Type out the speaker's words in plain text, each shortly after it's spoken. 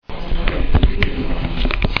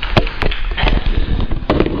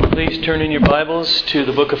Please turn in your Bibles to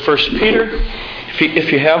the book of 1 Peter. If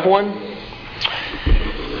you have one,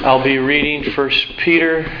 I'll be reading 1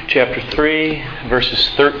 Peter chapter 3, verses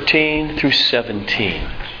 13 through 17.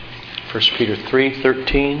 1 Peter 3,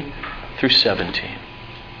 13 through 17.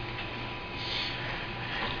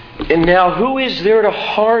 And now who is there to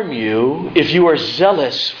harm you if you are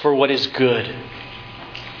zealous for what is good?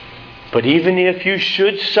 But even if you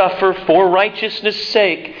should suffer for righteousness'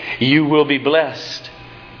 sake, you will be blessed.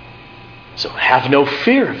 So have no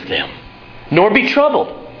fear of them, nor be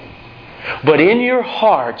troubled. But in your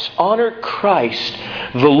hearts honor Christ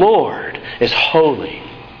the Lord as holy,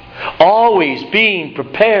 always being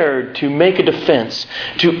prepared to make a defense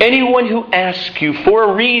to anyone who asks you for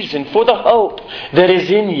a reason for the hope that is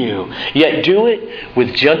in you. Yet do it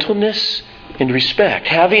with gentleness and respect,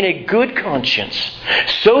 having a good conscience,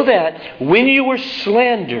 so that when you were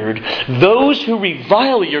slandered, those who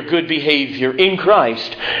revile your good behavior in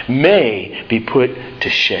Christ may be put to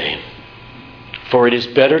shame. For it is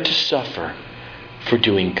better to suffer for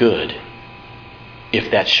doing good,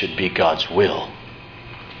 if that should be God's will,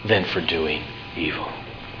 than for doing evil.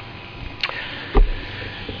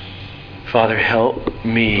 Father, help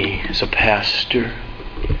me as a pastor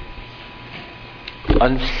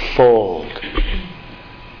unfold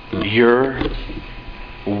your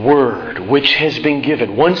word, which has been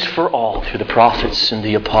given once for all through the prophets and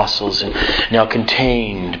the apostles, and now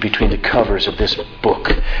contained between the covers of this book,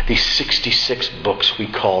 these 66 books we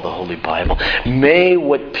call the Holy Bible. May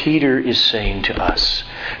what Peter is saying to us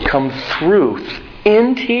come through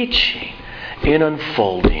in teaching, in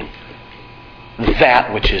unfolding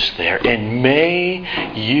that which is there, and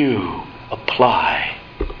may you apply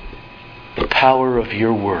the power of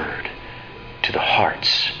your word to the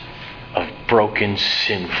hearts of broken,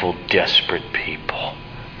 sinful, desperate people.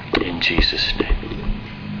 In Jesus' name.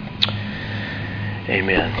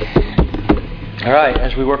 Amen. All right,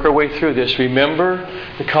 as we work our way through this, remember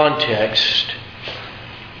the context.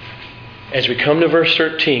 As we come to verse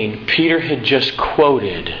 13, Peter had just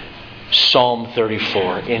quoted Psalm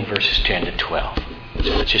 34 in verses 10 to 12. So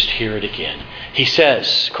let's just hear it again. He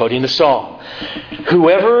says, quoting the Psalm,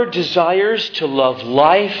 "Whoever desires to love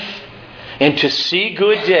life and to see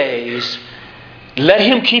good days, let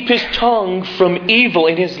him keep his tongue from evil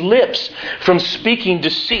and his lips from speaking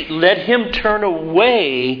deceit. Let him turn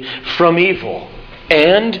away from evil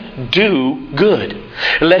and do good.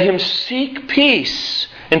 Let him seek peace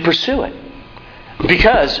and pursue it.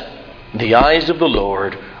 Because the eyes of the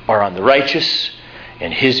Lord are on the righteous,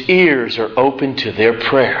 and His ears are open to their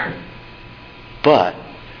prayer. But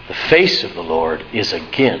the face of the Lord is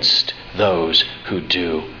against those who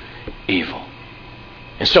do evil."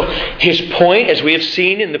 And so his point, as we have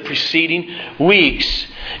seen in the preceding weeks,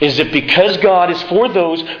 is that because God is for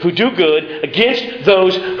those who do good, against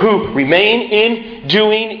those who remain in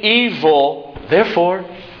doing evil, therefore,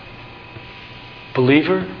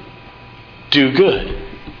 believer, do good.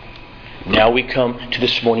 Now we come to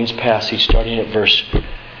this morning's passage starting at verse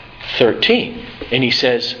 13. And he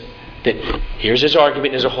says that here's his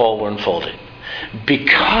argument as a whole. We're unfolded.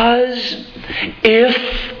 Because if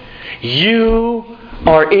you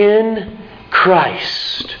are in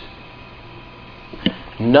Christ,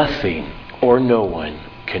 nothing or no one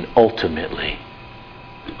can ultimately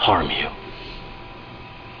harm you.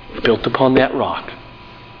 Built upon that rock,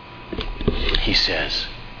 he says,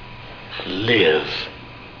 live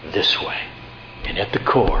this way. And at the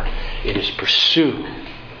core, it is pursue,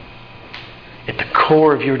 at the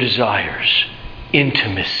core of your desires,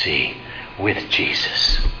 intimacy with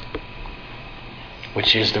Jesus,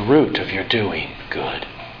 which is the root of your doing good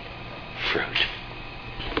fruit.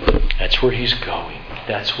 That's where he's going.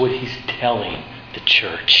 That's what he's telling the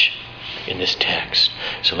church in this text.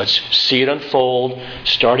 So let's see it unfold,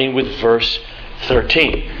 starting with verse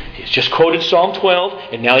 13. He's just quoted Psalm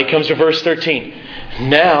 12, and now he comes to verse 13.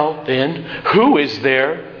 Now, then, who is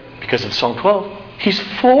there, because of Psalm 12, he's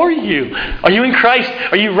for you. Are you in Christ?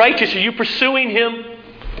 Are you righteous? Are you pursuing Him?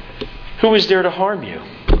 Who is there to harm you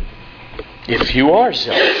if you are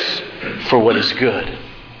zealous for what is good?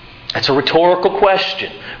 That's a rhetorical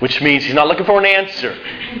question, which means he's not looking for an answer.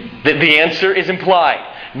 The answer is implied.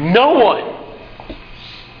 No one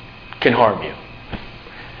can harm you.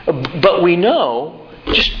 But we know,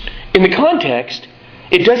 just in the context,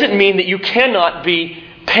 it doesn't mean that you cannot be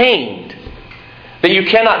pained, that you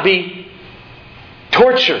cannot be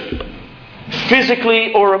tortured,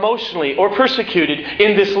 physically or emotionally, or persecuted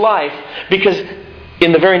in this life, because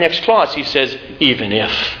in the very next clause he says, even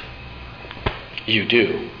if you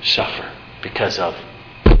do suffer because of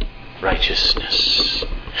righteousness.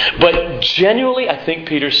 But genuinely, I think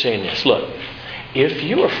Peter's saying this. Look, If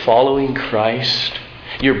you are following Christ,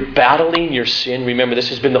 you're battling your sin. Remember, this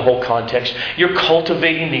has been the whole context. You're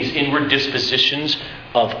cultivating these inward dispositions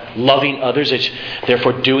of loving others,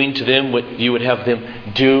 therefore doing to them what you would have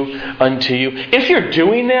them do unto you. If you're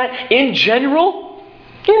doing that, in general,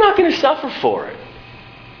 you're not going to suffer for it.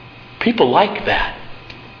 People like that.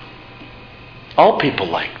 All people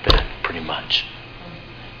like that, pretty much.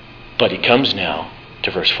 But he comes now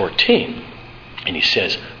to verse 14, and he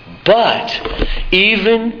says, but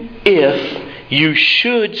even if you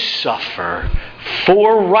should suffer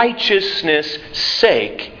for righteousness'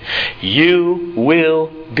 sake, you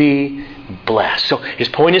will be blessed. So his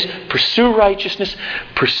point is, pursue righteousness,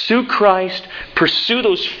 pursue Christ, pursue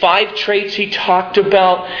those 5 traits he talked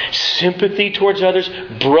about: sympathy towards others,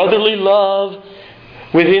 brotherly love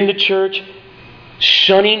within the church,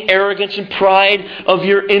 shunning arrogance and pride of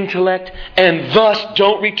your intellect, and thus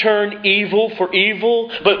don't return evil for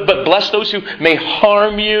evil, but bless those who may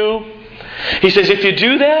harm you. He says, if you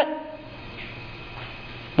do that,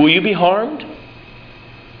 will you be harmed?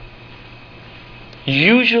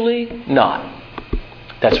 Usually not.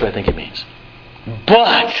 That's what I think it means.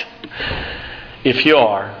 But if you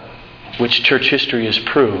are, which church history has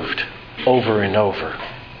proved over and over,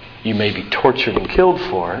 you may be tortured and killed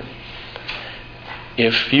for it.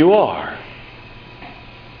 If you are,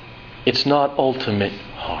 it's not ultimate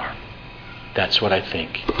harm. That's what I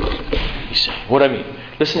think he's saying. What I mean,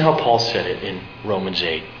 listen how Paul said it in Romans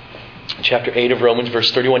 8. In chapter 8 of Romans,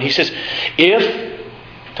 verse 31, he says, if,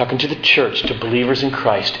 talking to the church, to believers in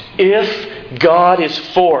Christ, if God is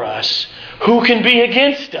for us, who can be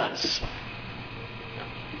against us?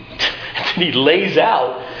 And then he lays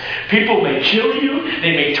out, people may kill you,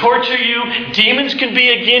 they may torture you, demons can be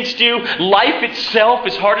against you, life itself,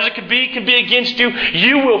 as hard as it can be against you.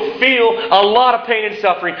 You will feel a lot of pain and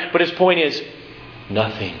suffering. But his point is,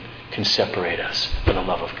 nothing can separate us from the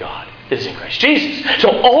love of God that is in Christ Jesus. So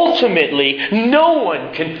ultimately, no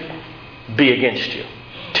one can be against you.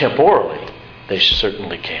 Temporally, they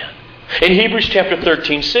certainly can. In Hebrews chapter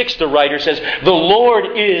 13:6, the writer says, the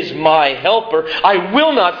Lord is my helper. I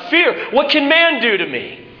will not fear. What can man do to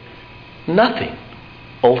me? Nothing,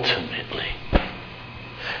 ultimately.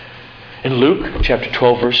 In Luke chapter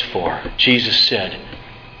 12, verse 4, Jesus said,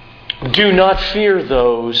 do not fear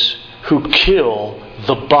those who kill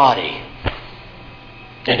the body,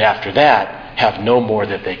 and after that have no more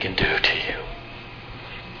that they can do to you.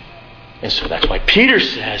 And so that's why Peter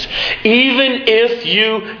says, even if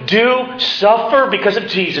you do suffer because of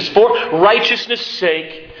Jesus for righteousness'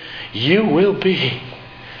 sake, you will be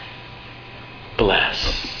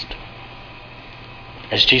blessed.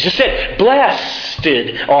 As Jesus said, blessed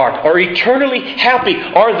are eternally happy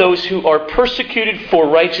are those who are persecuted for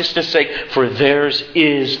righteousness' sake, for theirs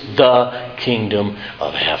is the kingdom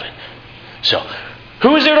of heaven. So,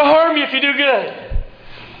 who is there to harm you if you do good?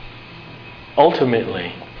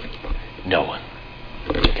 Ultimately, no one.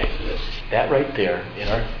 Okay, that right there in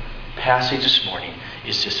our passage this morning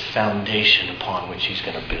is this foundation upon which he's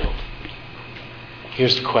going to build.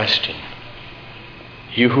 Here's the question.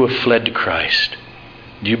 You who have fled to Christ,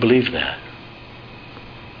 do you believe that?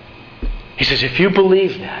 He says, if you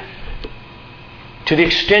believe that, to the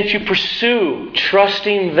extent you pursue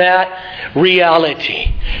trusting that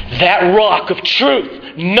reality, that rock of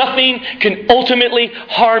truth, nothing can ultimately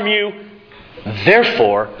harm you.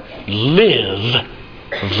 Therefore, live,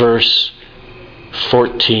 verse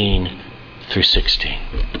 14 through 16.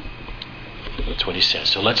 That's what he says.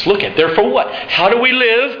 So let's look at, therefore what? How do we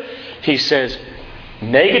live? He says,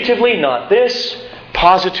 negatively, not this.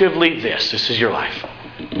 Positively, this. This is your life.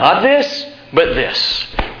 Not this, but this.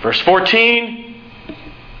 Verse 14,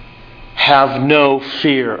 have no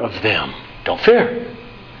fear of them. Don't fear.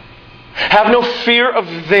 Have no fear of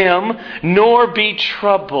them, nor be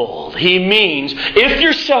troubled. He means, if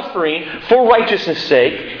you're suffering for righteousness'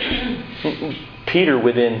 sake, Peter,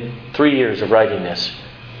 within 3 years of writing this,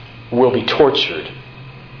 will be tortured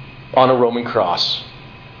on a Roman cross,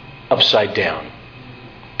 upside down,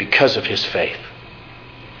 because of his faith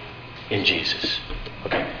in Jesus.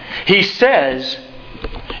 Okay. He says,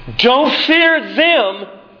 don't fear them.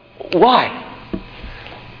 Why?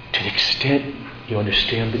 To the extent you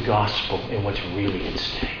understand the gospel and what's really at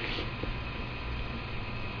stake.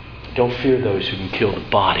 Don't fear those who can kill the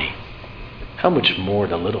body. How much more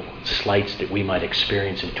the little slights that we might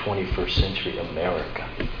experience in 21st century America.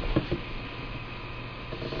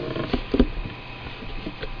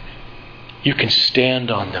 You can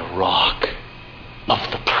stand on the rock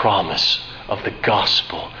of the promise of the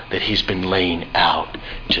gospel that he's been laying out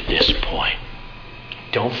to this point.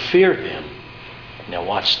 Don't fear them. Now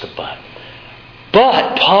watch the but.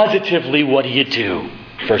 But positively, what do you do?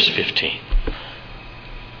 Verse 15.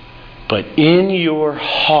 But in your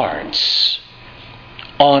hearts,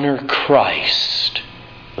 honor Christ,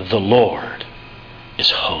 the Lord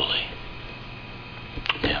is holy.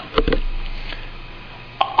 Now,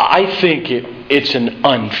 I think it's an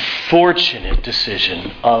unfortunate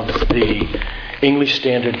decision of the English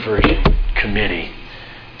Standard Version Committee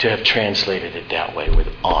to have translated it that way, with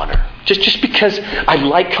honor. Just because I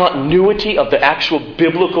like continuity of the actual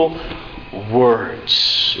biblical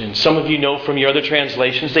words. And some of you know from your other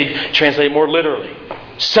translations, they translate it more literally.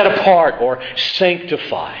 Set apart or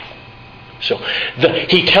sanctify. So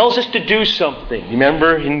he tells us to do something.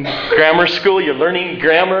 Remember in grammar school, you're learning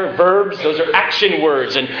grammar, verbs. Those are action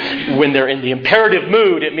words. And when they're in the imperative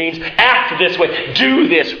mood, it means act this way, do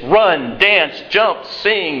this, run, dance, jump,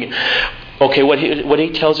 sing. Okay, what he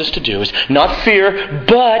tells us to do is not fear,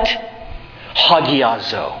 but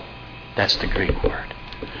hagiazo. That's the Greek word.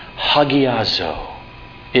 Hagiazo.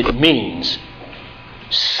 It means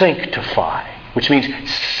sanctify, which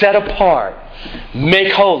means set apart,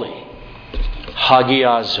 make holy.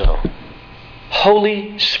 Hagiazo.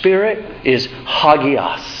 Holy Spirit is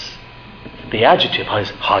hagios. The adjective is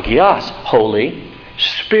hagios, Holy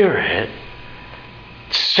Spirit.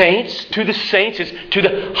 Saints, to the saints is to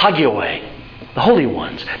the hagioi, the holy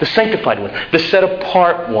ones, the sanctified ones, the set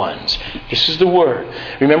apart ones. This is the word.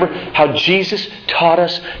 Remember how Jesus taught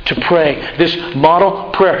us to pray. This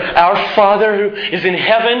model prayer. Our Father who is in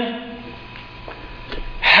heaven,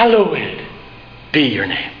 hallowed be your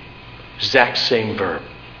name. Exact same verb.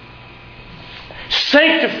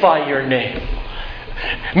 Sanctify your name.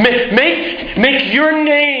 Make your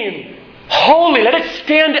name holy. Let it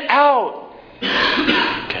stand out.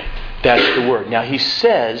 Okay, that's the word. Now he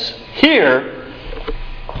says here,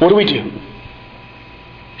 what do we do?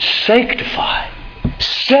 Sanctify.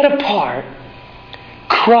 Set apart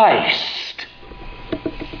Christ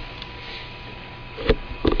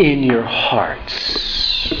in your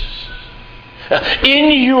hearts.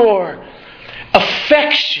 In your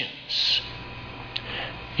affections.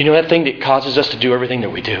 You know that thing that causes us to do everything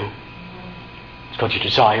that we do? It's called your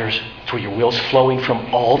desires. It's where your will's flowing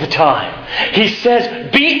from all the time. He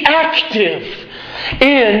says, be active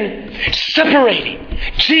in separating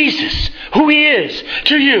Jesus, who He is,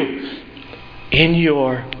 to you, in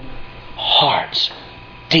your hearts,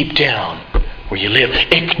 deep down where you live,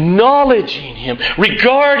 acknowledging Him,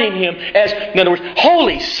 regarding Him as, in other words,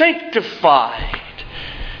 holy, sanctified,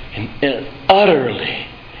 in an utterly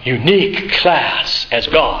unique class as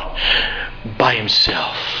God by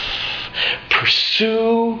Himself.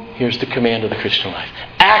 Pursue, here's the command of the Christian life,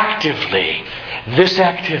 actively this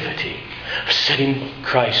activity of setting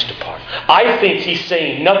Christ apart. I think he's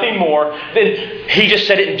saying nothing more than he just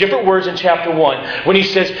said it in different words in chapter 1 when he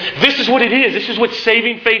says, this is what it is. This is what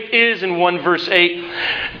saving faith is in 1 verse 8.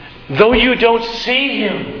 Though you don't see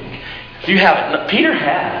Him, you haven't. Peter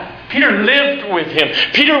had. Peter lived with Him.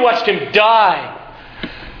 Peter watched Him die.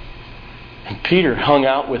 And Peter hung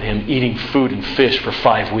out with Him eating food and fish for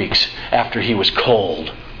 5 weeks after he was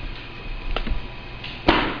cold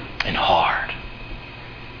and hard.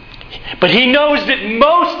 But he knows that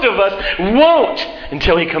most of us won't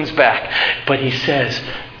until He comes back. But he says,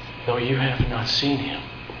 though you have not seen Him,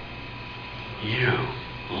 you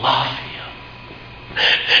love Him.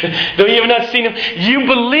 Though you have not seen Him, you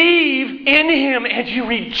believe in Him and you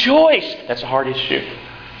rejoice. That's a hard issue.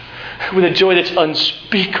 With a joy that's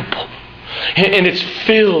unspeakable. And it's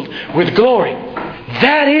filled with glory.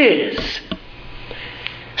 That is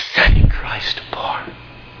setting Christ apart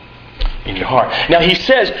in your heart. Now he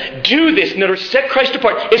says, do this. In other words, set Christ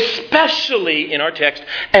apart, especially in our text,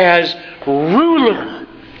 as ruler,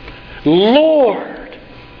 Lord,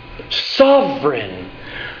 sovereign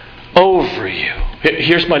over you.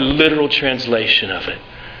 Here's my literal translation of it.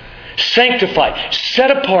 Sanctify, set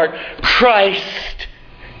apart Christ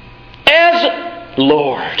as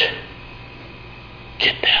Lord.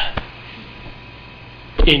 Get that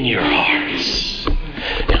in your hearts.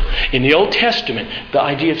 Now, in the Old Testament, the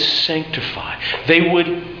idea of sanctify, they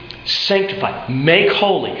would sanctify, make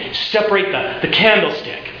holy, separate the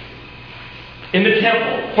candlestick in the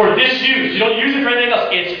temple for this use. You don't use it for anything else.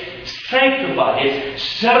 It's sanctified. It's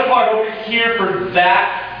set apart over here for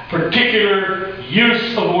that particular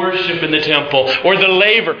use of worship in the temple. Or the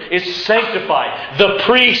laver is sanctified. The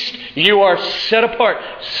priest, you are set apart,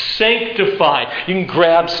 sanctified. You can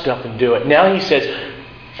grab stuff and do it. Now he says,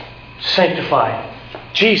 sanctify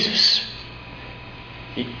Jesus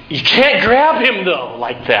You can't grab him, though,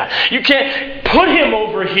 like that. You can't put him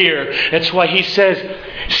over here. That's why he says,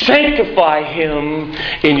 sanctify him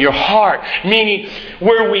in your heart. Meaning,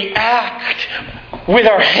 where we act with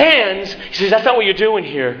our hands, he says, that's not what you're doing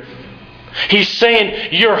here. He's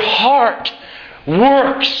saying, your heart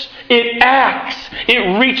works. It acts.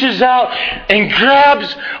 It reaches out and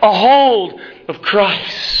grabs a hold of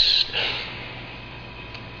Christ.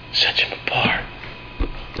 Set him apart.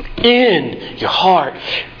 In your heart,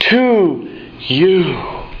 to you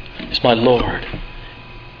is my Lord,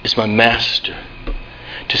 is my Master.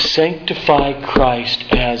 To sanctify Christ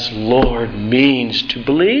as Lord means to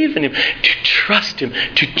believe in Him, to trust Him,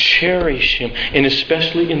 to cherish Him, and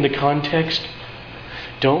especially in the context,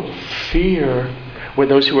 don't fear with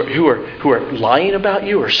those who are lying about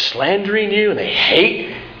you or slandering you, and they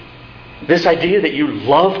hate this idea that you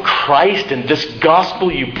love Christ and this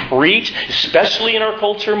gospel you preach, especially in our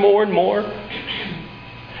culture more and more.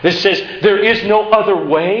 This says there is no other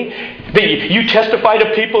way. That you testify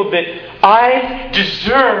to people that I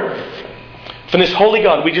deserve from this holy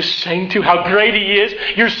God we just sang to, how great He is.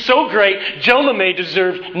 You're so great. Joe LeMay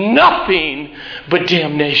deserves nothing but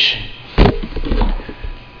damnation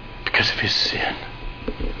because of his sin.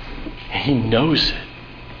 And he knows it.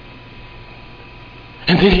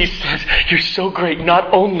 And then he says, you're so great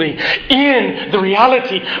not only in the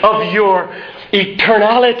reality of your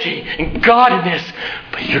eternality and godliness,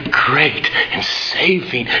 but you're great in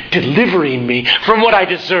saving, delivering me from what I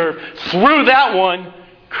deserve through that one,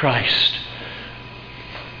 Christ.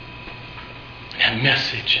 That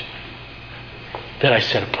message that I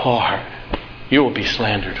set apart, you will be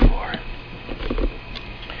slandered for.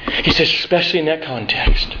 He says, especially in that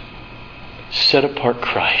context, set apart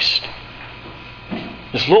Christ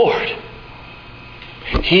as Lord.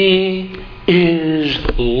 He is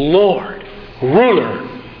Lord, ruler,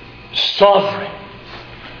 sovereign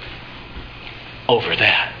over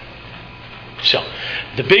that. So,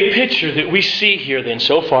 the big picture that we see here then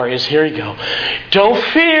so far is, here we go. Don't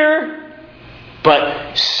fear,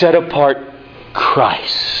 but set apart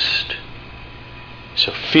Christ.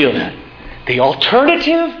 So feel that. The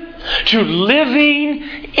alternative to living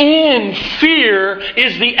in fear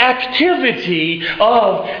is the activity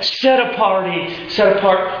of set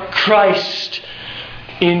apart Christ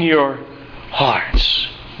in your hearts.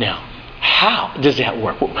 Now, how does that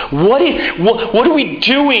work? What are we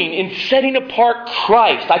doing in setting apart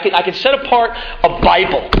Christ? I can set apart a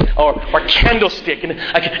Bible or a candlestick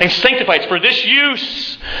and sanctify it for this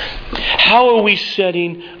use. How are we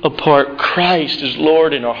setting apart Christ as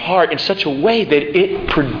Lord in our heart in such a way that it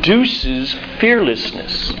produces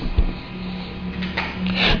fearlessness?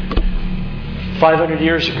 500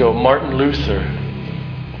 years ago, Martin Luther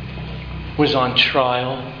was on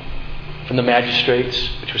trial from the magistrates,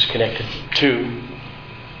 which was connected to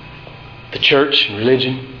the church and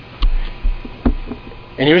religion.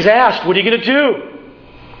 And he was asked, what are you going to do?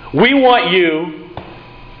 We want you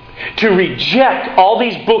to reject all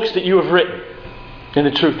these books that you have written and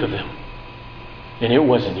the truth of them. And it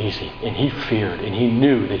wasn't easy. And he feared and he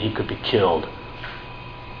knew that he could be killed.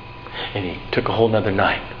 And he took a whole other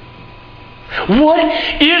night. What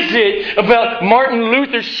is it about Martin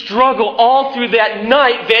Luther's struggle all through that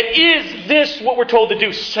night that is this what we're told to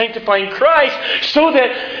do, sanctifying Christ, so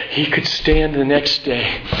that he could stand the next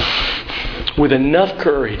day with enough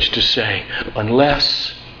courage to say,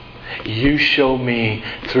 unless you show me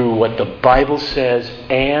through what the Bible says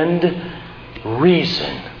and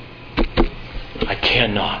reason, I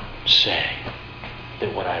cannot say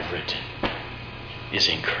that what I've written is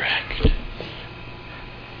incorrect.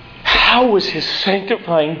 How was his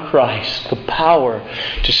sanctifying Christ the power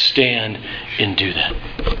to stand and do that?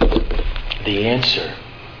 The answer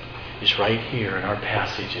is right here in our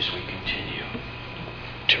passage as we continue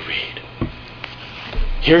to read.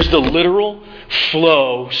 Here's the literal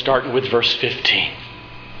flow starting with verse 15.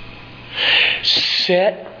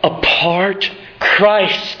 Set apart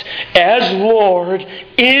Christ as Lord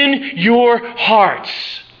in your hearts.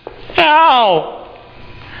 How?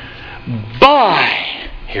 By.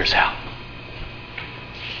 Here's how.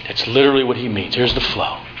 That's literally what he means. Here's the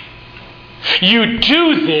flow. You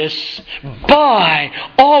do this by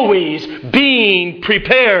always being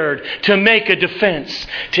prepared to make a defense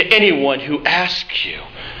to anyone who asks you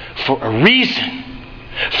for a reason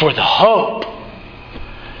for the hope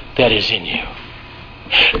that is in you.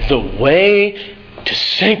 The way to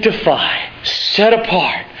sanctify, set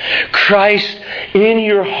apart Christ in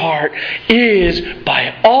your heart is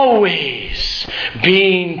by always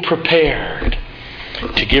being prepared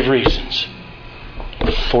to give reasons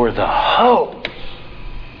for the hope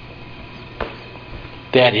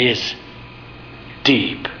that is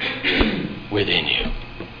deep within you.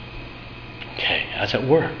 Okay, how's that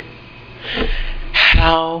work?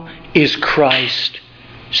 How is Christ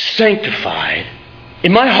sanctified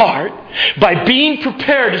in my heart? By being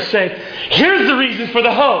prepared to say, here's the reason for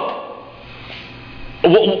the hope.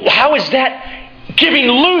 How is that giving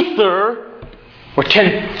Luther, or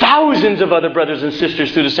 10,000s of other brothers and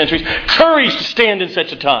sisters through the centuries, courage to stand in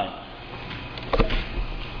such a time?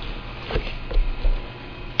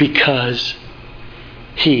 Because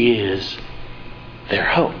He is their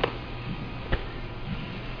hope.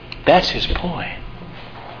 That's his point.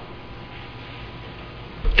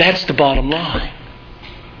 That's the bottom line.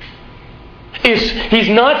 He's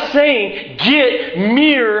not saying get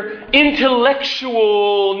mere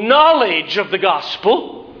intellectual knowledge of the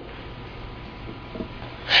gospel.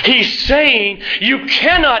 He's saying you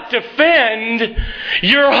cannot defend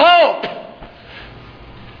your hope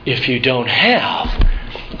if you don't have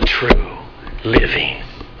true living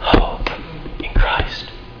hope in Christ.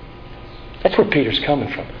 That's where Peter's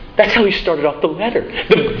coming from. That's how he started off the letter.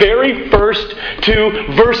 The very first two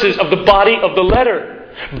verses of the body of the letter.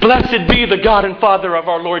 Blessed be the God and Father of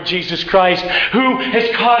our Lord Jesus Christ, who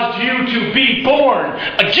has caused you to be born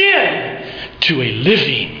again to a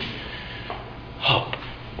living hope.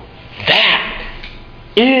 That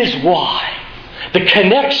is why the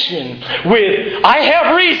connection with I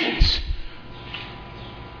have reasons.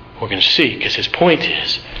 We're going to see, because his point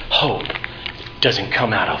is hope doesn't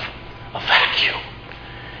come out of a vacuum.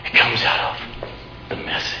 It comes out of the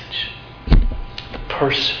message, the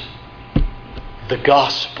person, the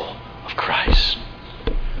gospel of Christ.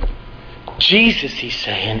 Jesus, he's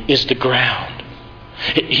saying, is the ground.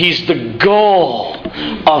 He's the goal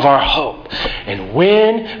of our hope. And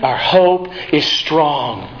when our hope is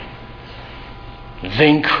strong,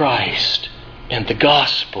 then Christ and the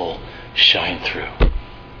gospel shine through.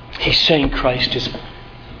 He's saying Christ is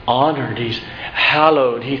honored. He's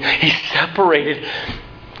hallowed. He's separated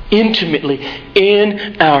intimately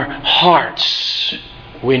in our hearts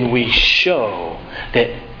when we show that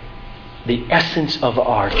the essence of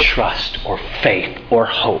our trust or faith or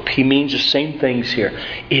hope, he means the same things here,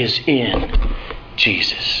 is in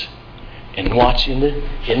Jesus. And watch in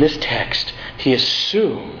this text, he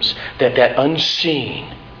assumes that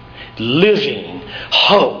unseen, living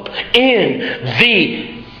hope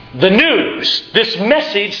in the news, this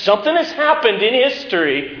message, something has happened in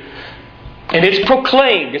history, and it's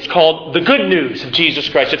proclaimed. It's called the good news of Jesus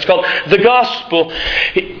Christ. It's called the gospel.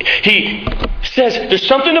 He says there's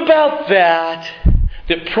something about that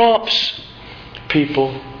prompts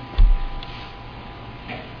people.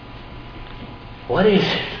 What is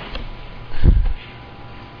it?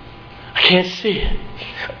 I can't see it.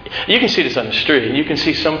 You can see this on the street, and you can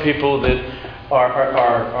see some people that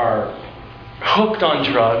are hooked on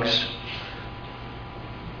drugs,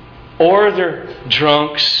 or they're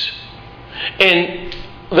drunks, and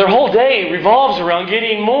their whole day revolves around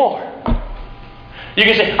getting more. You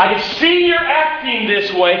can say, I can see you're acting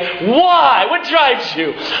this way. Why? What drives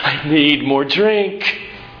you? I need more drink.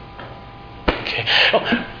 Okay.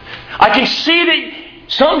 I can see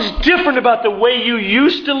that something's different about the way you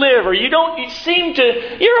used to live, or you're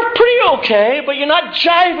pretty okay, but you're not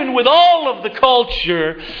jiving with all of the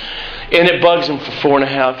culture. And it bugs them for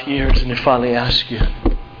 4.5 years, and they finally ask you,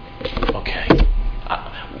 okay,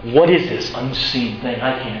 what is this unseen thing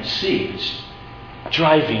I can't see that's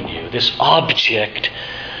driving you, this object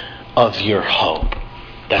of your hope?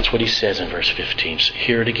 That's what he says in verse 15. So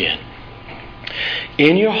hear it again.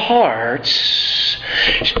 In your hearts,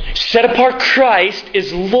 set apart Christ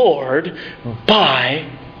as Lord by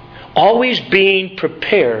always being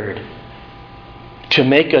prepared to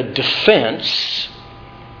make a defense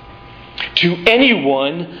to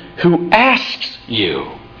anyone who asks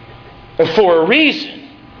you for a reason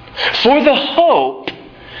for the hope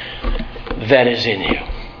that is in you.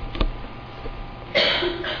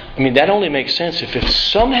 I mean, that only makes sense if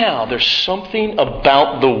somehow there's something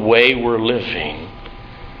about the way we're living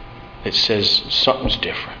that says something's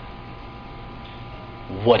different.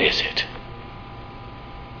 What is it?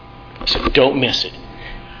 So don't miss it.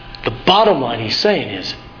 The bottom line he's saying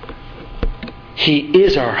is, he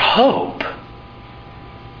is our hope.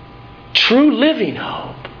 True living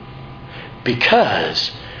hope.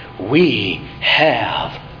 Because we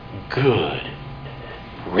have good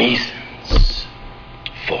reasons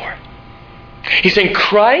for it. He's saying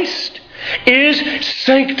Christ is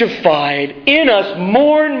sanctified in us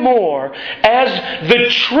more and more as the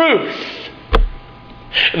truth,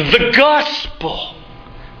 the gospel,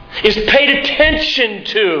 is paid attention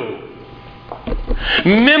to,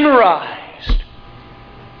 memorized,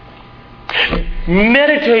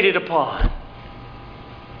 meditated upon,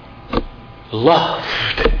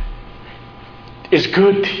 loved, is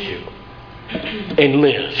good to you, and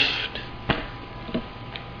lived.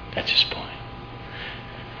 That's his point.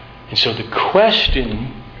 And so the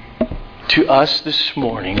question to us this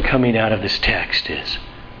morning coming out of this text is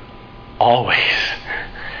always,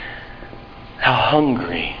 how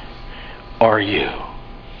hungry are you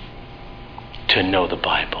to know the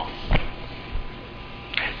Bible?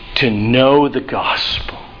 To know the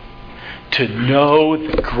gospel? To know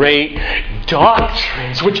the great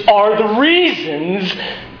doctrines which are the reasons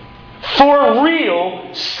for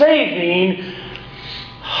real saving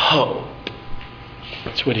hope?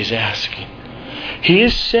 That's what he's asking. He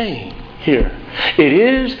is saying here, it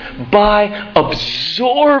is by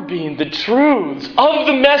absorbing the truths of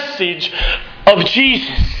the message of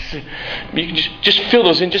Jesus. You can just fill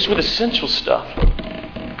those in just with essential stuff.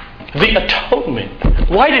 The atonement.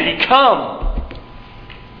 Why did he come?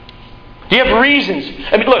 Do you have reasons?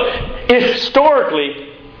 I mean, look, historically,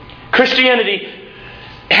 Christianity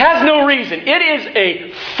has no reason. It is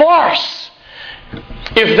a farce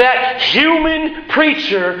if that human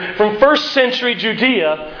preacher from first century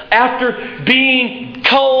Judea, after being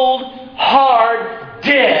cold, hard,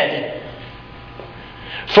 dead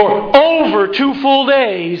for over 2 full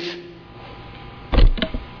days,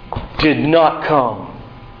 did not come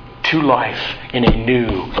to life in a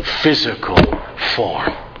new physical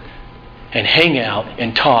form and hang out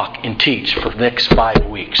and talk and teach for the next 5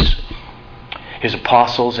 weeks. His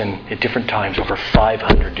apostles, and at different times over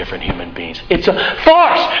 500 different human beings. It's a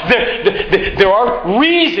farce. There are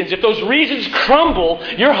reasons. If those reasons crumble,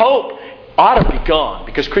 your hope ought to be gone,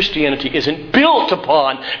 because Christianity isn't built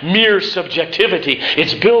upon mere subjectivity.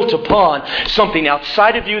 It's built upon something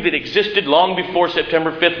outside of you that existed long before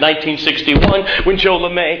September 5th, 1961, when Joe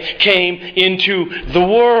LeMay came into the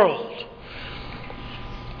world.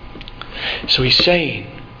 So he's saying,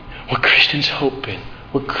 what Christians hope in,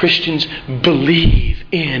 what Christians believe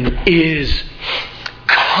in, is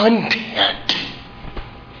content,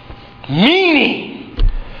 meaning,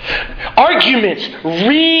 arguments,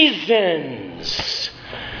 reasons.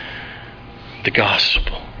 The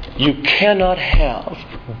gospel. You cannot have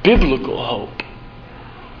biblical hope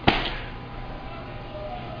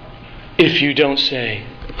if you don't say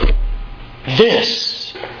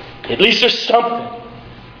this. At least there's something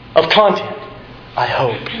of content I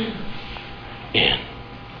hope in.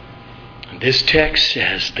 This text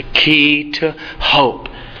says the key to hope,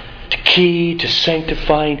 the key to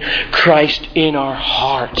sanctifying Christ in our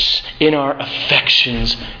hearts, in our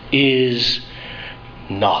affections, is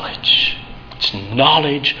knowledge. It's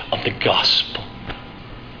knowledge of the gospel.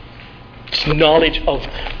 It's knowledge of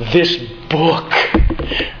this book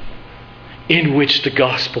in which the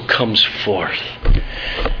gospel comes forth.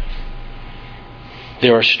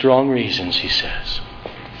 There are strong reasons, he says,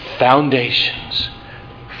 foundations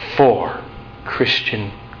for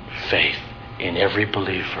Christian faith in every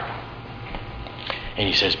believer. And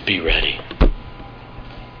he says, be ready.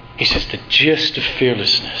 He says the gist of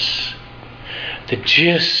fearlessness, the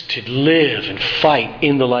gist to live and fight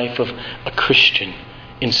in the life of a Christian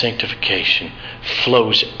in sanctification,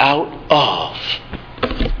 flows out of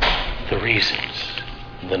the reasons,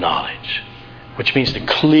 the knowledge. Which means the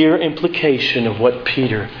clear implication of what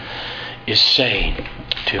Peter is saying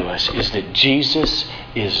to us is that Jesus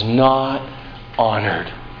is not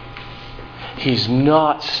honored. He's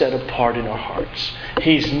not set apart in our hearts.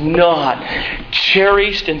 He's not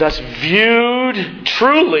cherished and thus viewed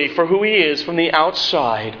truly for who He is from the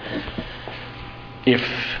outside, if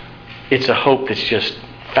it's a hope that's just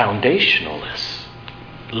foundationless,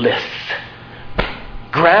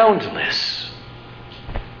 groundless.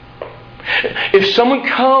 If someone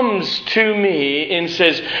comes to me and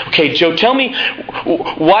says, okay, Joe, tell me,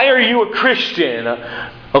 why are you a Christian?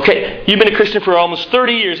 Okay, you've been a Christian for almost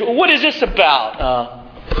 30 years. What is this about?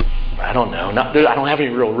 I don't know. I don't have any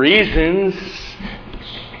real reasons.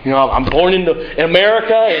 You know, I'm born in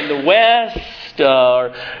America, in the West.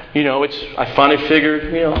 I finally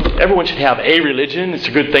figured, everyone should have a religion. It's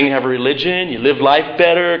a good thing to have a religion. You live life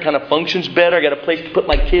better, kind of functions better. I got a place to put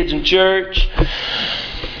my kids in church.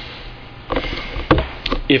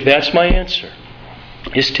 If that's my answer,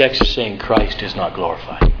 this text is saying Christ is not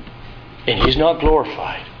glorified. And He's not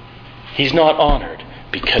glorified. He's not honored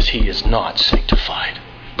because He is not sanctified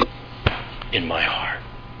in my heart.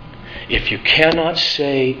 If you cannot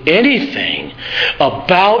say anything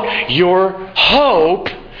about your hope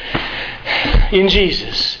in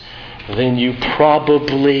Jesus, then you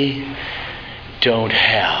probably don't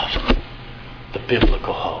have the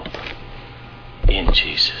biblical hope in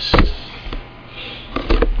Jesus.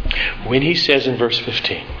 When he says in verse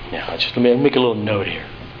 15, now just let me make a little note here.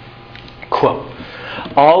 quote,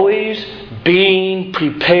 always being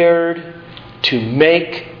prepared to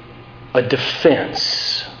make a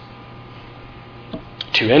defense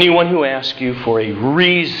to anyone who asks you for a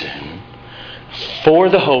reason for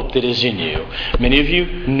the hope that is in you. Many of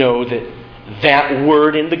you know that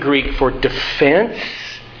word in the Greek for defense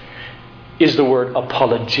is the word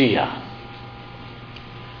apologia.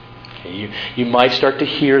 You might start to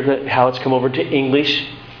hear how it's come over to English,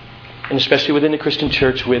 and especially within the Christian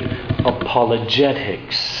church, with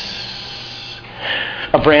apologetics.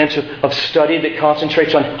 A branch of study that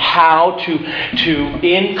concentrates on how to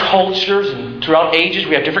in cultures and throughout ages,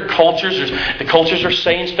 we have different cultures. The cultures are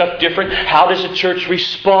saying stuff different. How does the church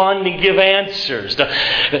respond and give answers?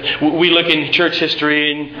 We look in church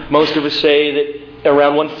history, and most of us say that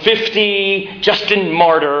around 150, Justin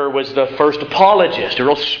Martyr was the first apologist. A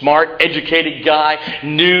real smart, educated guy,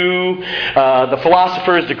 knew the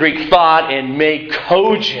philosophers, the Greek thought, and made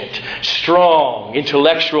cogent, strong,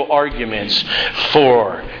 intellectual arguments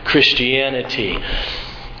for Christianity.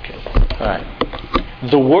 Okay. All right.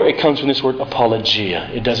 The word, it comes from this word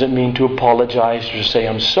apologia. It doesn't mean to apologize or to say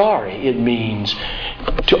I'm sorry. It means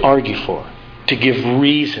to argue for, to give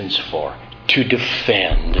reasons for, to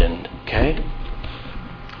defend. Okay?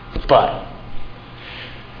 But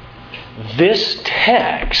this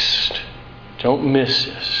text, don't miss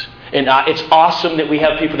this. And it's awesome that we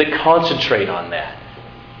have people that concentrate on that.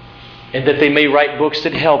 And that they may write books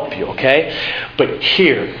that help you, okay? But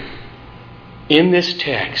here, in this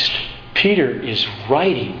text, Peter is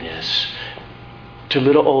writing this to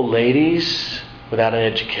little old ladies without an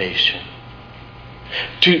education.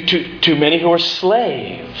 To many who are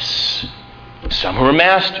slaves. Some who are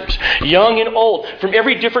masters, young and old, from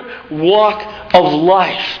every different walk of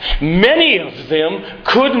life. Many of them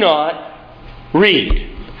could not read.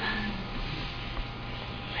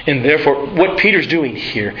 And therefore, what Peter's doing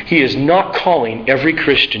here, he is not calling every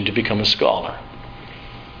Christian to become a scholar.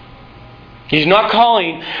 He's not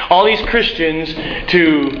calling all these Christians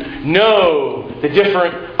to know the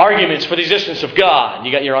different arguments for the existence of God.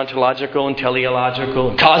 You got your ontological and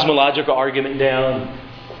teleological and cosmological argument down.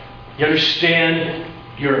 You understand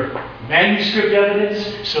your manuscript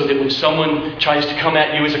evidence so that when someone tries to come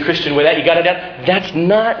at you as a Christian with that, you got it down. That's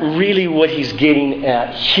not really what he's getting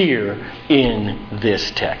at here in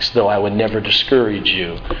this text, though I would never discourage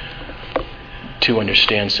you to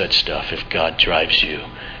understand such stuff if God drives you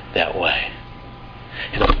that way.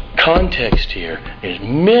 And the context here is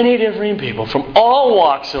many different people from all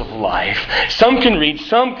walks of life. Some can read,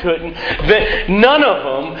 some couldn't. That none of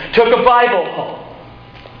them took a Bible home.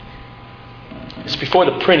 It's before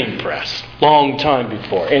the printing press, long time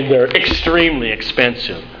before, and they're extremely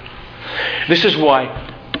expensive. This is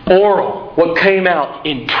why oral, what came out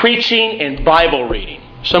in preaching and Bible reading.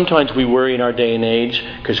 Sometimes we worry in our day and age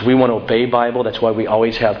because we want to obey Bible. That's why we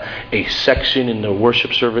always have a section in the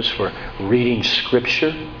worship service for reading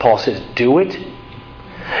Scripture. Paul says, do it.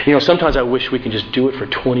 You know, sometimes I wish we could just do it for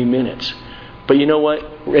 20 minutes. But you know what?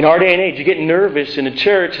 In our day and age, you get nervous in a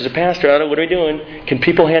church as a pastor. I don't know, what are we doing? Can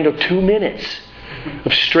people handle 2 minutes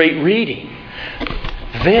of straight reading?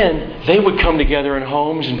 Then they would come together in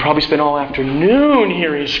homes and probably spend all afternoon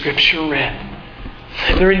hearing Scripture read.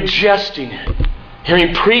 They're ingesting it.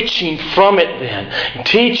 Hearing preaching from it then.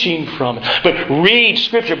 Teaching from it. But read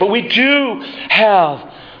Scripture. But we do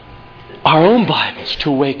have our own Bibles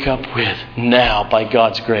to wake up with now by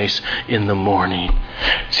God's grace in the morning.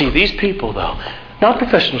 See, these people though, not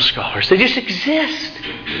professional scholars, they just exist.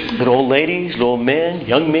 Little old ladies, little men,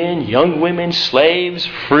 young women, slaves,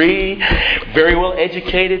 free, very well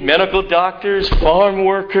educated, medical doctors, farm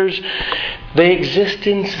workers. They exist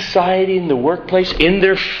in society, in the workplace, in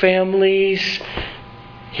their families.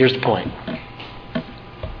 Here's the point.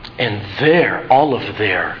 And all of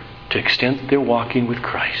their, to the extent that they're walking with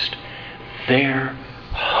Christ, their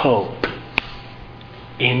hope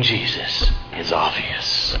in Jesus is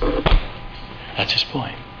obvious. That's his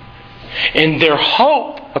point. And their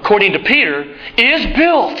hope, according to Peter, is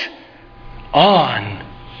built on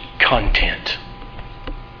content,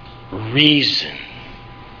 reason,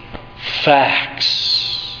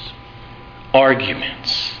 facts,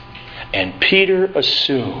 arguments. And Peter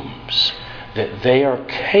assumes that they are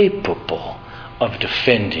capable of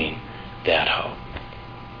defending that hope.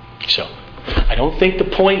 So, I don't think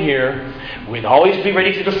the point here with always be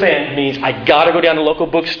ready to defend means I got to go down to the local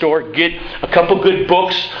bookstore, get a couple good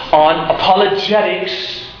books on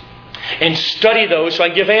apologetics and study those so I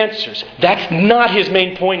can give answers. That's not his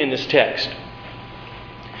main point in this text.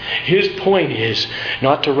 His point is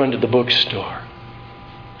not to run to the bookstore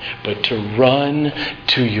but to run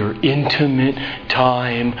to your intimate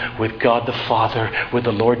time with God the Father, with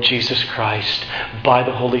the Lord Jesus Christ, by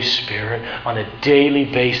the Holy Spirit, on a daily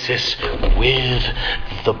basis with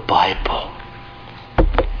the Bible.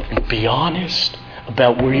 And be honest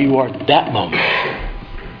about where you are at that moment,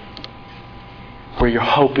 where your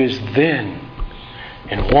hope is then,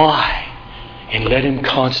 and why. And let Him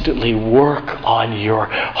constantly work on your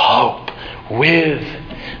hope with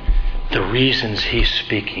the reasons He's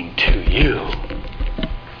speaking to you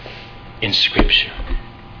in Scripture.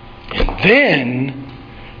 And then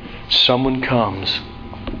someone comes.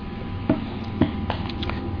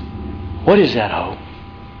 What is that hope?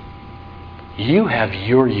 You have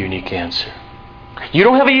your unique answer. You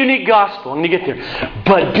don't have a unique gospel. I'm going to get there.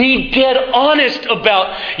 But be dead honest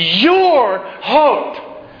about your hope.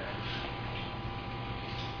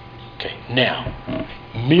 Okay, now,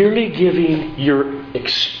 merely giving your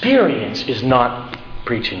experience is not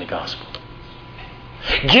preaching the gospel.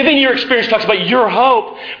 Giving your experience talks about your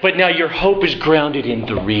hope, but now your hope is grounded in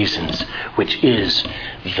the reasons, which is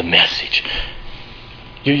the message.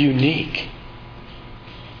 You're unique.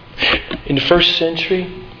 In the first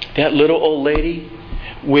century, that little old lady,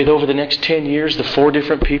 with over the next 10 years, the 4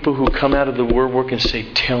 different people who come out of the word work and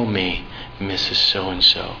say, "Tell me, Mrs.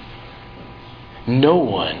 So-and-so." No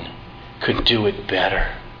one could do it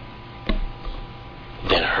better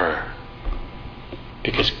than her.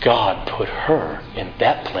 Because God put her in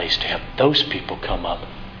that place to have those people come up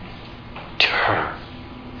to her.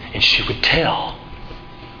 And she would tell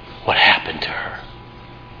what happened to her.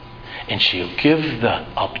 And she'll give the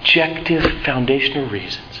objective foundational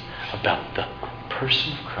reasons about the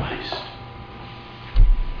person of Christ.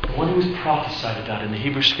 The one who was prophesied about in the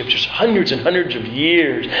Hebrew Scriptures hundreds and hundreds of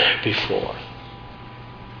years before.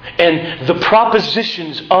 And the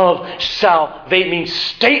propositions of salvation means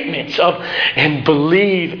statements of, and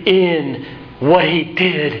believe in what He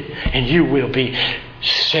did, and you will be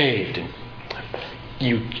saved. And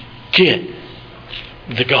you get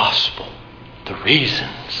the gospel, the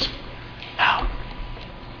reasons out.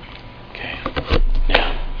 Okay.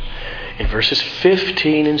 Now, in verses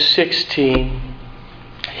 15 and 16,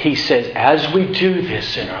 he says, as we do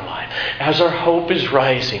this in our life, as our hope is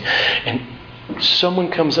rising, and someone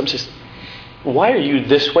comes up and says, "Why are you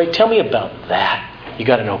this way? Tell me about that." You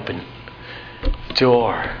got an open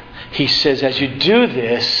door. He says, as you do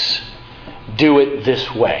this, do it this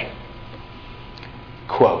way.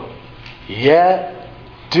 Quote, "Yet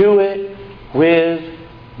do it with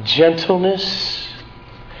gentleness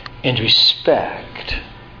and respect,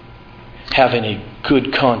 having a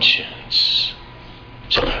good conscience."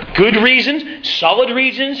 So, good reasons, solid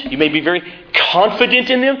reasons. You may be very confident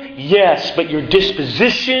in them. Yes, but your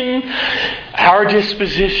disposition, our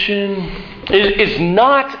disposition, is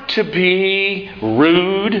not to be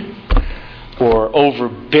rude or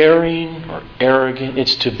overbearing or arrogant.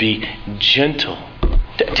 It's to be gentle.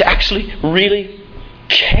 To actually really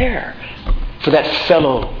care for that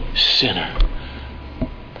fellow sinner.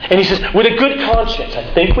 And he says, with a good conscience.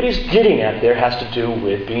 I think what he's getting at there has to do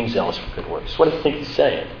with being zealous for good works. What I think he's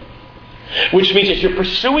saying. Which means if you're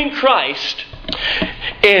pursuing Christ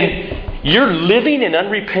and you're living in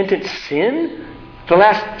unrepentant sin for the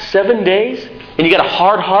last 7 days and you got a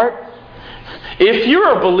hard heart, if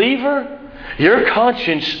you're a believer, your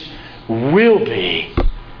conscience will be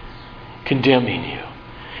condemning you.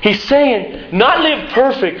 He's saying, not live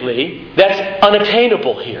perfectly, that's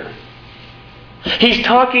unattainable here. He's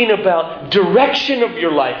talking about direction of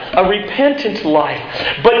your life, a repentant life.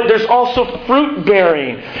 But there's also fruit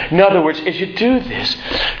bearing. In other words, as you do this,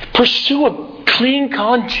 pursue a clean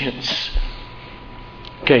conscience.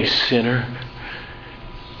 Okay, sinner.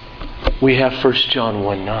 We have 1 John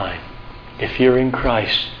 1:9. If you're in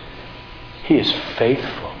Christ, He is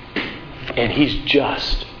faithful. And He's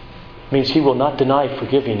just. It means He will not deny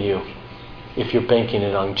forgiving you if you're banking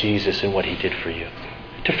it on Jesus and what He did for you.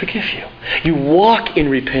 To forgive you. You walk in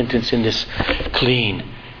repentance in this clean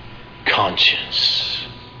conscience.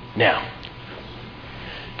 Now,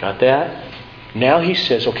 got that? Now he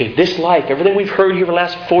says, okay, this life, everything we've heard here for the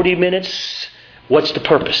last 40 minutes, what's the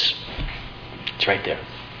purpose? It's right there.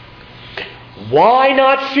 Okay. Why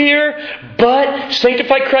not fear, but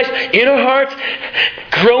sanctify Christ in our hearts,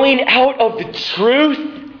 growing out of the truth,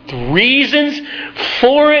 the reasons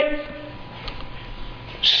for it,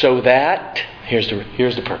 so that, here's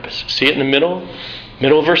the purpose. See it in the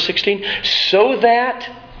middle of verse 16? So that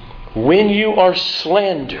when you are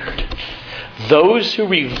slandered, those who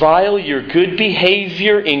revile your good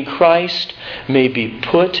behavior in Christ may be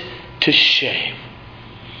put to shame.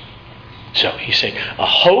 So he's saying a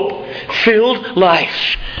hope-filled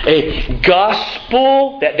life, a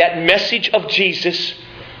gospel, that message of Jesus,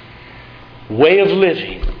 way of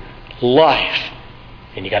living, life,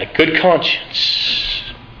 and you got a good conscience,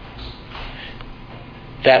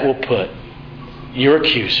 that will put your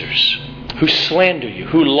accusers who slander you,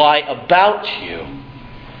 who lie about you,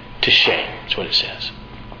 to shame. That's what it says.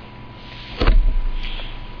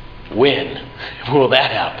 When will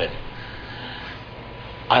that happen?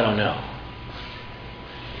 I don't know.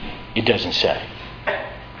 It doesn't say.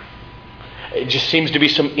 It just seems to be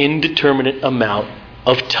some indeterminate amount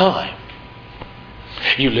of time.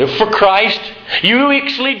 You live for Christ. You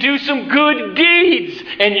actually do some good deeds,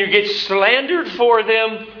 and you get slandered for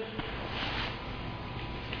them.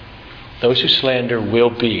 Those who slander will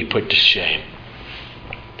be put to shame.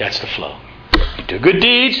 That's the flow. You do good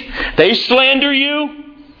deeds. They slander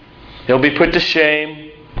you. They'll be put to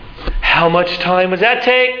shame. How much time does that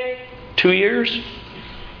take? 2 years?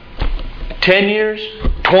 10 years?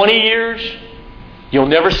 20 years? You'll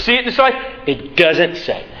never see it in this life? It doesn't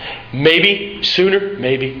say. Maybe sooner,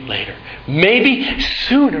 maybe later. Maybe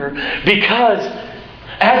sooner because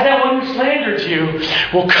as that one who slanders you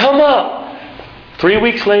will come up 3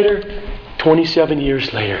 weeks later, 27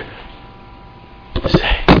 years later,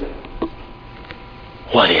 say,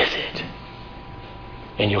 what is it?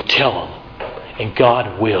 And you'll tell them. And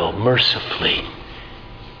God will mercifully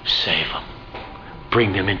save them.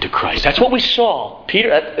 Bring them into Christ. That's what we saw. Peter,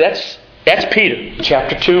 that's Peter.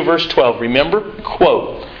 Chapter 2, verse 12. Remember?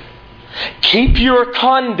 Quote. Keep your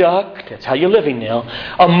conduct, that's how you're living now,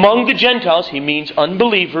 among the Gentiles, he means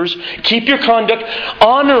unbelievers. Keep your conduct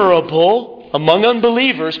honorable among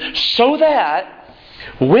unbelievers, so that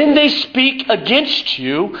when they speak against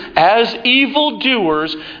you as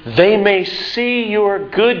evildoers, they may see your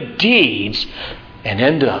good deeds and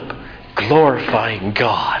end up glorifying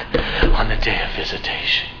God on the day of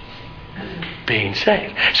visitation. Being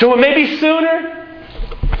saved. So it may be sooner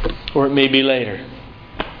or it may be later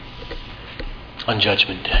on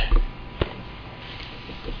Judgment Day.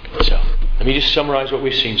 So, let me just summarize what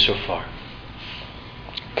we've seen so far.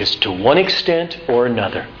 Because to one extent or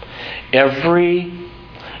another, every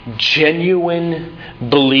genuine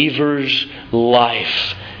believer's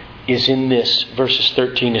life is in this. Verses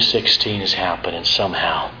 13 to 16 is happening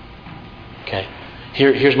somehow. Okay?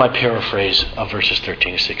 Here's my paraphrase of verses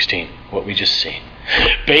 13 to 16, what we just seen.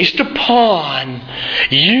 Based upon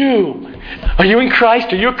you, are you in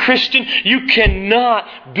Christ? Are you a Christian? You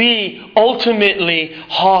cannot be ultimately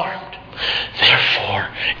harmed. Therefore,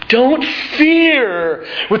 don't fear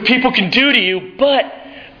what people can do to you, but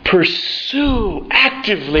pursue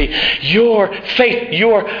actively your faith,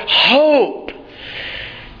 your hope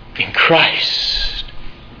in Christ.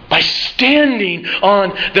 By standing on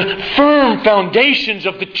the firm foundations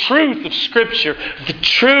of the truth of Scripture, the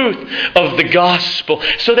truth of the gospel,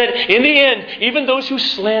 so that in the end, even those who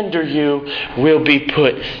slander you will be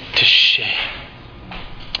put to shame.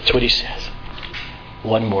 That's what he says.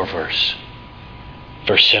 One more verse.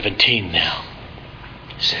 Verse 17 now.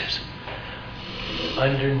 It says,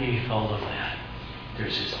 underneath all of that,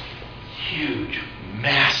 there's this huge,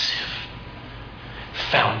 massive,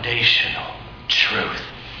 foundational truth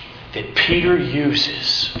that Peter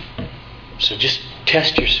uses. So just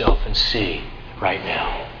test yourself and see right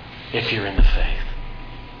now if you're in the faith.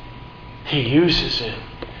 He uses it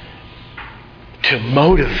to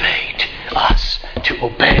motivate us to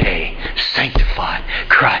obey, sanctify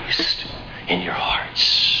Christ in your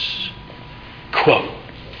hearts. Quote,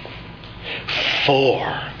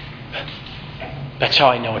 for. That's how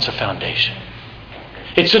I know it's a foundation.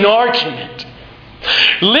 It's an argument.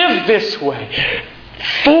 Live this way.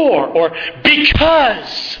 For, or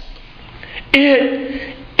because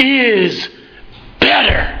it is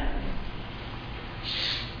better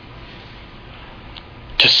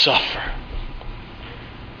to suffer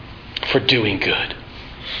for doing good,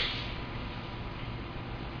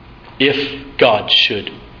 if God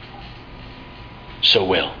should so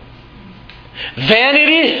will, than it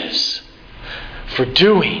is for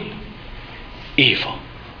doing evil.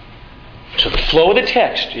 So the flow of the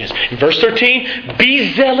text is, in verse 13,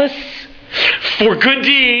 be zealous for good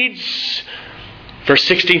deeds. Verse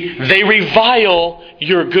 16, they revile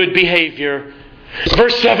your good behavior.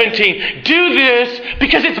 Verse 17, do this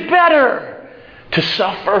because it's better to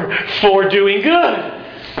suffer for doing good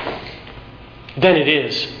than it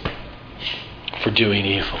is for doing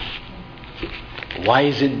evil. Why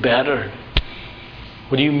is it better?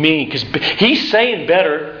 What do you mean? Because he's saying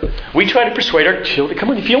better. We try to persuade our children. Come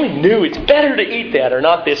on, if you only knew it's better to eat that or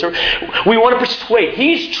not this. Or we want to persuade.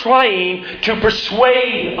 He's trying to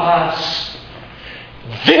persuade us.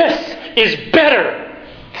 This is better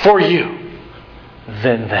for you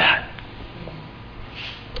than that.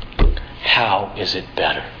 How is it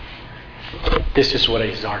better? This is what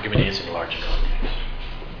his argument is in a larger context.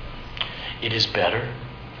 It is better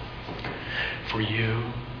for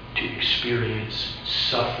you to experience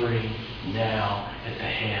suffering now at the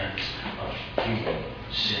hands of human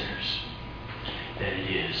sinners than it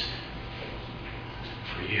is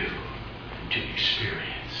for you to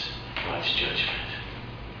experience God's judgment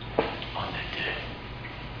on that day.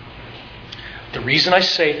 The reason I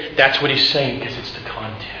say that's what he's saying, because it's the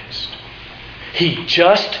context. He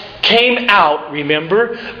just came out,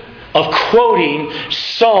 remember, of quoting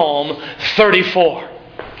Psalm 34.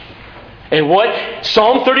 And what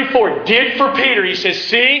Psalm 34 did for Peter, he says,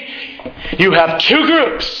 see, you have two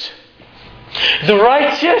groups. The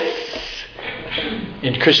righteous.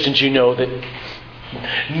 And Christians, you know that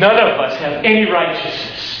none of us have any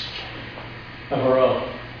righteousness of our own.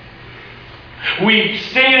 We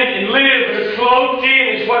stand and live and are clothed in.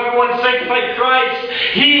 It's why we want to sanctify Christ.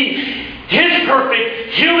 His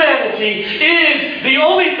perfect humanity is the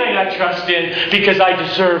only thing I trust in, because I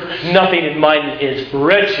deserve nothing and mine is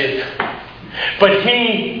wretched. But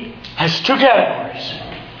He has two categories.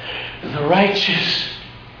 The righteous,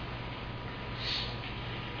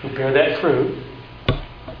 who bear that fruit,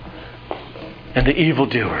 and the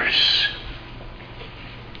evildoers.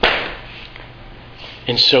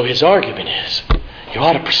 And so his argument is, you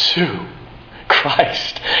ought to pursue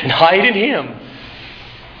Christ and hide in Him.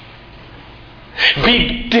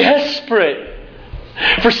 Be desperate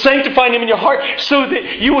for sanctifying Him in your heart, so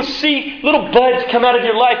that you will see little buds come out of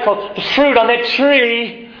your life called the fruit on that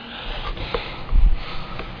tree.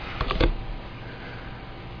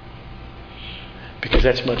 Because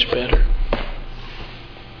that's much better.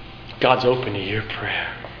 God's open to your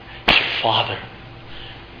prayer. It's your Father.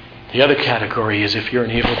 The other category is if you're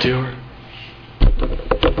an evildoer,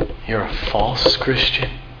 you're a false Christian.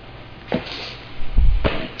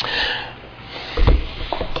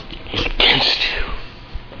 He's against you.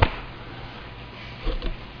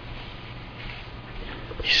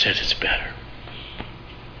 He says it's better.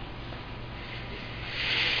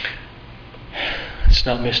 Let's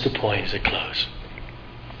not miss the point as I close.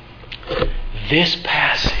 This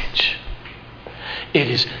passage, it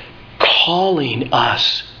is calling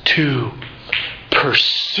us to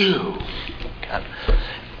pursue,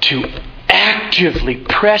 to actively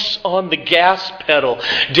press on the gas pedal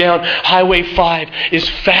down Highway 5 as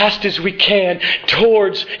fast as we can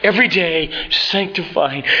towards every day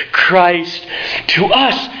sanctifying Christ to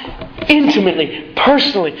us intimately,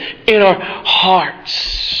 personally, in our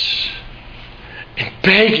hearts, and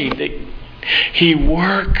begging that He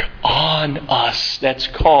work on us. That's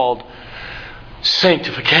called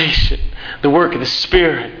sanctification, the work of the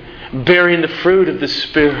Spirit, bearing the fruit of the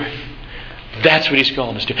Spirit. That's what he's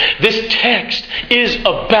calling us to. This text is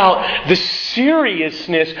about the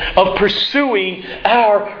seriousness of pursuing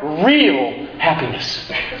our real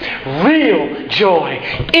happiness, real joy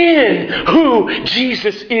in who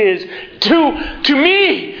Jesus is to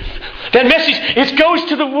me. That message, it goes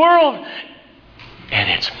to the world, and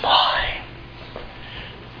it's mine.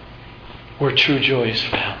 Where true joy is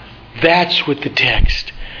found. That's what the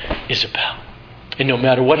text is about. And no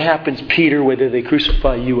matter what happens, Peter, whether they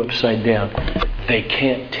crucify you upside down, they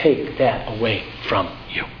can't take that away from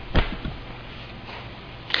you.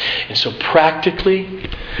 And so practically,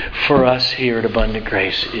 for us here at Abundant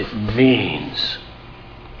Grace, it means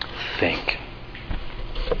think.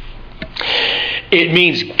 It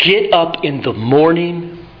means get up in the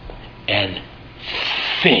morning and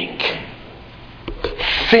think.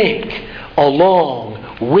 Think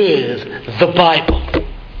along with the Bible.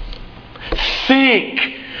 Think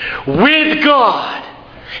with God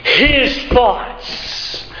His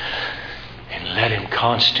thoughts, and let Him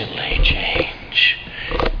constantly change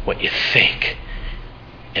what you think,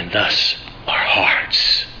 and thus our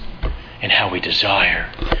hearts, and how we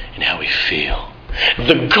desire, and how we feel.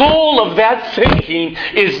 The goal of that thinking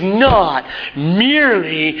is not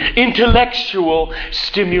merely intellectual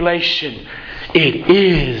stimulation. It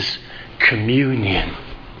is communion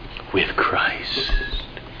with Christ.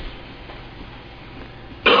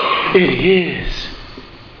 It is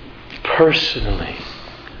personally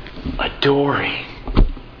adoring,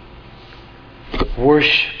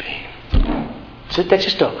 worshiping. So that's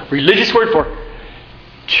just a religious word for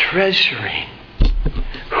treasuring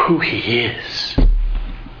who He is,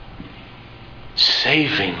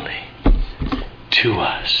 savingly to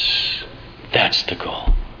us. That's the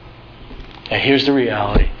goal. Now here's the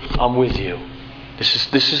reality. I'm with you.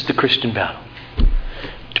 This is the Christian battle.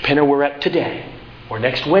 Depending on where we're at today, or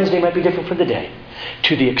next Wednesday might be different for the day.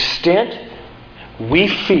 To the extent we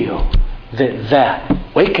feel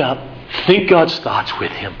that wake up, think God's thoughts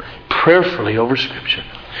with Him prayerfully over Scripture.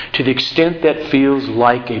 To the extent that feels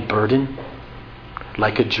like a burden,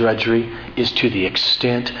 like a drudgery, is to the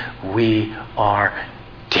extent we are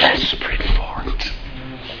desperate for it.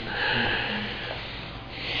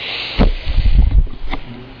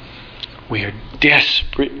 We are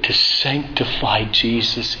desperate to sanctify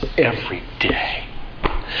Jesus every day.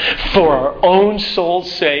 For our own soul's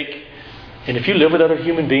sake. And if you live with other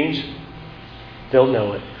human beings, they'll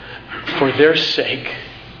know it. For their sake,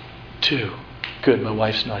 too. Good, my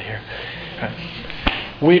wife's not here.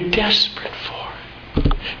 We're desperate for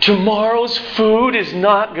it. Tomorrow's food is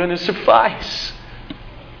not going to suffice.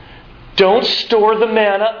 Don't store the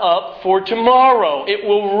manna up for tomorrow. It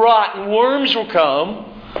will rot and worms will come.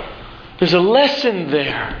 There's a lesson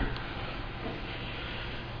there.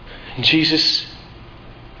 And Jesus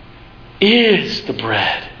is the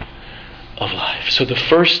bread of life. So the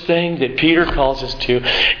first thing that Peter calls us to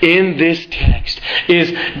in this text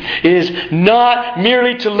is not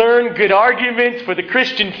merely to learn good arguments for the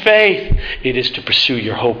Christian faith. It is to pursue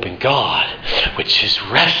your hope in God, which is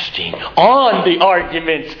resting on the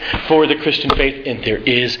arguments for the Christian faith. And there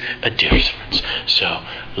is a difference. So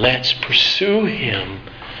let's pursue Him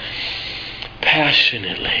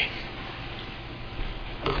passionately.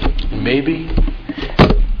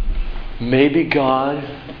 Maybe God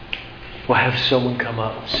will have someone come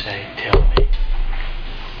up and say, tell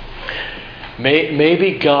me.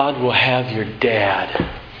 Maybe God will have your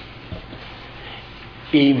dad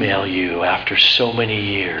email you after so many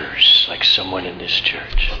years, like someone in this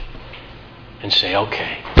church, and say,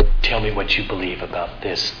 okay, tell me what you believe about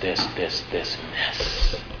this, and this.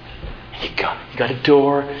 And you got a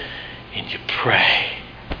door, and you pray.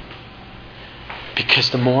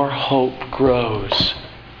 Because the more hope grows,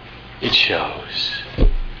 it shows.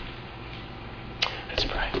 Let's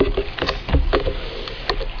pray.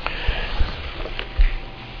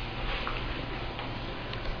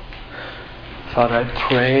 Father, I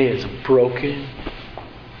pray as a broken,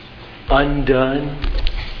 undone,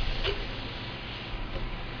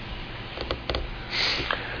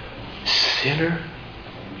 sinner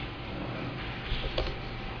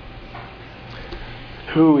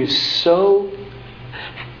who is so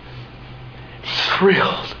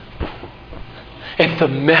thrilled at the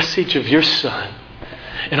message of your Son.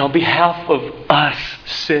 And on behalf of us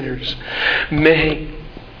sinners, may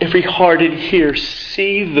every heart in here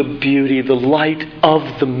see the beauty, the light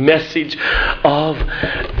of the message of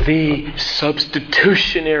the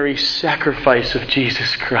substitutionary sacrifice of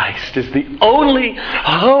Jesus Christ as the only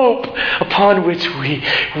hope upon which we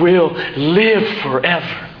will live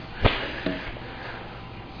forever.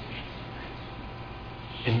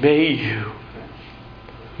 And may you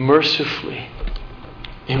mercifully,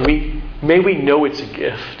 and may we know it's a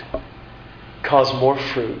gift, cause more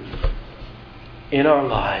fruit in our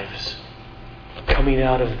lives coming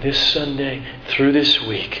out of this Sunday through this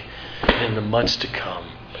week and in the months to come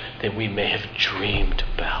than we may have dreamed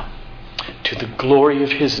about. To the glory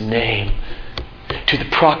of His name, to the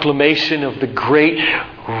proclamation of the great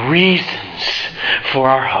reasons for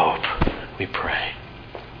our hope, we pray.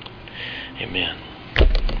 Amen.